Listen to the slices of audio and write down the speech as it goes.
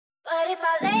But if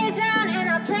I lay down and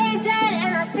I play dead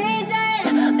and I stay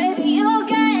dead, maybe you'll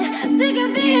get sick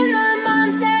of being the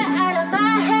monster out of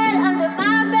my head, under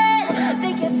my bed.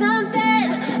 Think you're something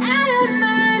out of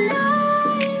my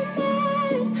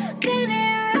nightmares,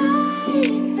 standing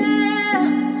right there.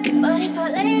 But if I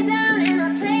lay down and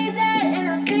I play dead and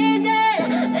I stay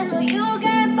dead, then will you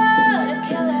get bored of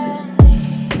killing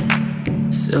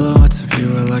me? Silhouettes of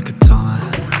you are like a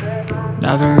taunt.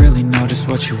 Never really know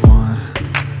just what you want.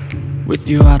 With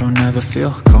you I don't ever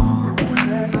feel calm.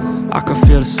 I can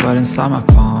feel the sweat inside my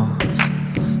palms.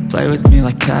 Play with me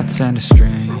like cats and a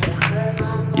string.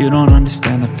 You don't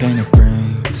understand the pain it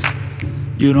brings.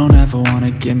 You don't ever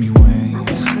wanna give me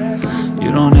wings.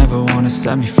 You don't ever wanna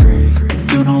set me free.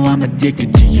 You know I'm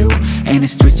addicted to you, and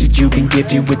it's twisted, you've been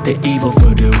gifted with the evil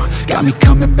voodoo. Got me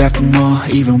coming back for more,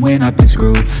 even when I've been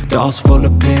screwed. Dolls full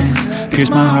of pins, pierce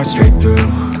my heart straight through.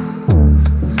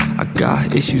 I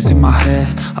got issues in my head,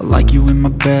 I like you in my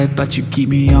bed, but you keep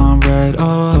me on red.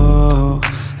 Oh,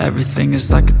 everything is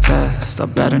like a test, I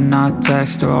better not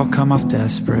text or I'll come off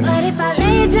desperate. But if I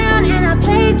lay down and I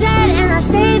play dead and I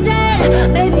stay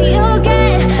dead, baby you'll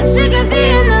get sick of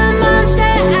being the monster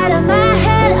out of my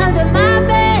head, under my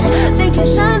bed. Think you're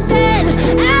something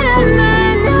out of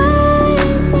my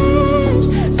nightmares,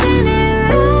 standing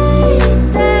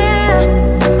right there.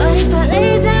 But if I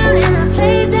lay down and I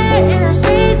play dead and I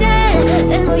stay dead,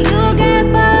 then will you get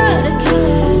bored of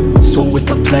killing me? So if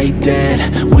I play dead,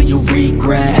 will you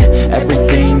regret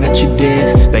everything that you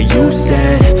did, that you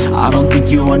said? I don't think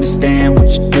you understand what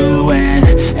you're doing,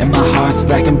 and my heart's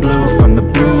black and blue from the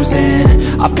bruising.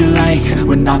 I feel like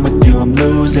when I'm with you I'm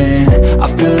losing. I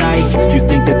feel like you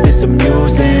think that this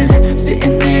amusing,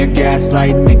 sitting there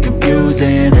gaslighting and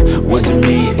confusing. Was it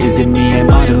me? Is it me?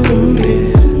 Am I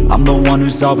deluded? I'm the one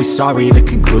who's always sorry, the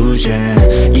conclusion,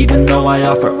 even though I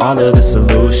offer all of the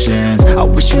solutions. I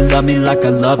wish you loved me like I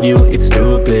love you, it's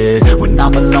stupid. When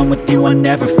I'm alone with you I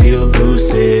never feel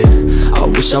lucid. I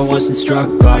wish I wasn't struck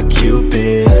by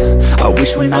Cupid. I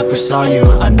wish when I first saw you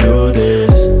I knew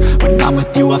this. When I'm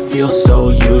with you I feel so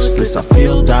useless, I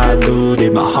feel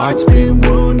diluted, my heart's been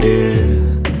wounded.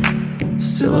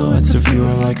 Silhouettes of you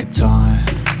are like a taunt.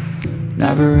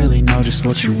 Never really know just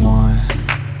what you want.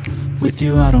 With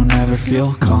you I don't ever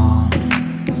feel calm.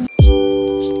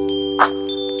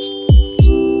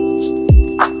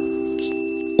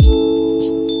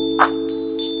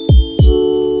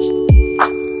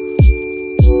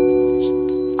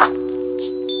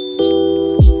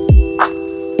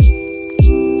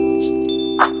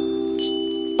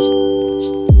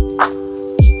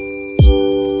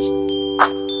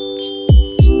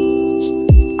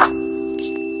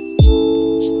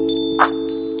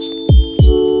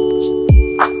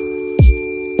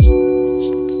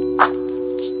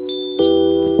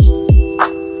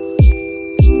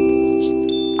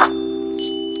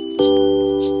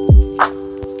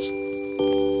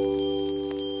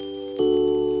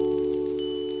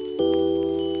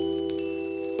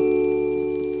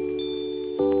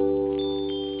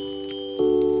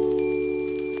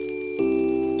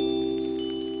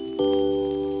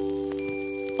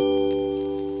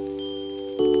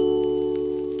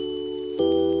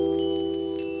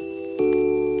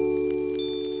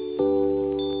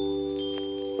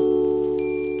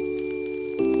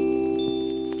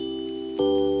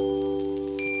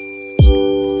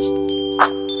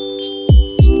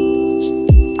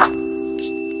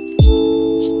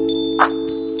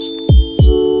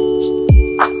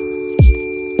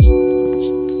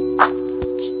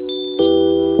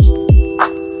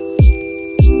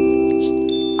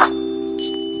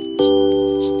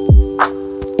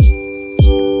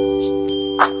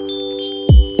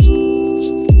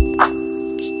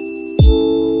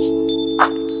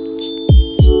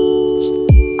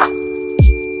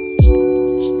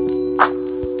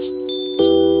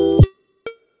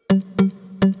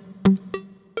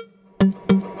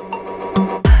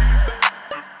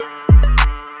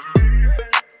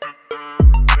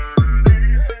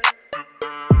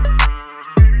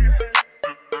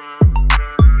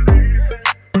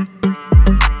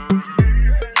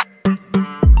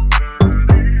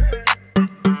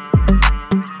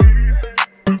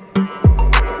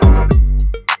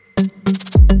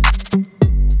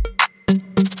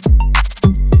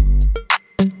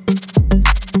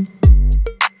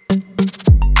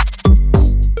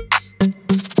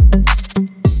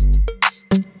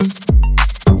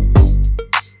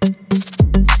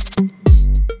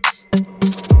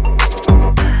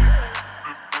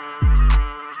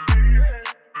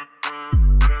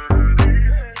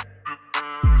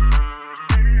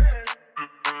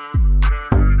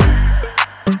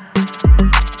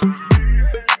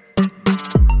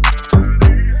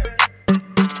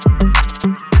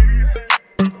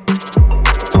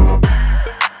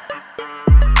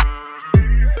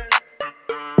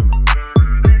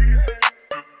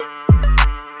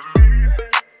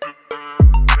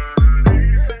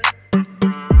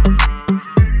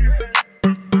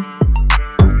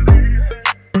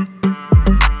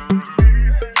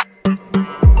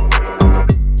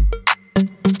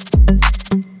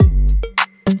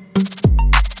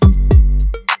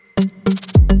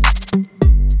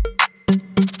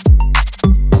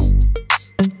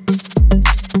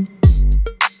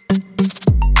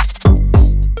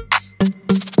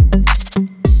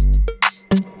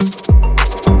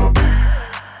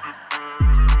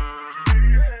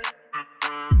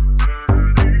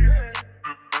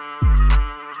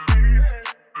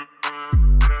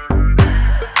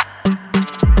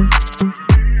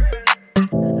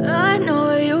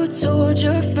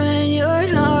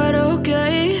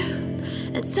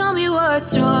 tell me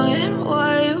what's wrong and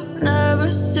why you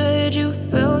never said you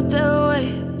felt that way.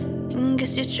 And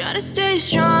guess you're trying to stay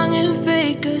strong and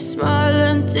fake a smile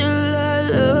until I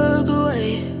look away.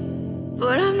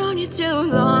 But I've known you too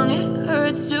long, it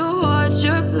hurts to watch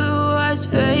your blue eyes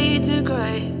fade to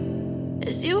gray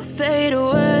as you fade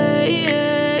away,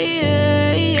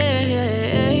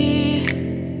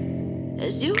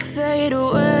 as you fade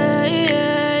away.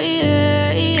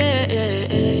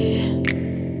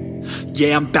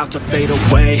 Yeah, I'm about to fade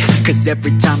away, cause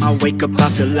every time I wake up I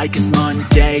feel like it's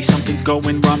Monday. Something's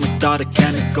going wrong with all the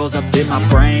chemicals up in my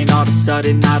brain. All of a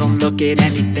sudden I don't look at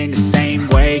anything the same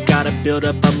way. Gotta build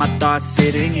up of my thoughts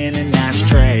sitting in an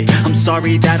ashtray. I'm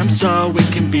sorry that I'm so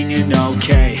inconvenient,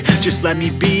 okay. Just let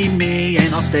me be me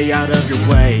and I'll stay out of your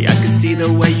way. I can see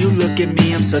the way you look at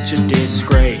me, I'm such a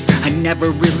disgrace. I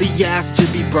never really asked to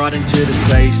be brought into this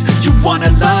place. You wanna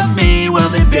love me? Well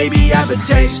then baby I have a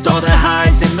taste. All the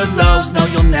highs and the lows, no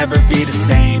you'll never be the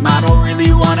same. I don't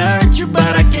really wanna hurt you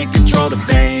but I can't control the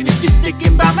pain. If you're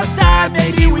sticking by my side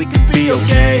maybe we could be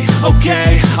okay.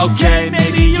 Okay,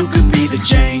 maybe you could be the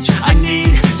change I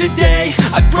need today.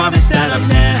 I promise that I've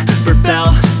never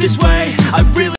felt this way. I really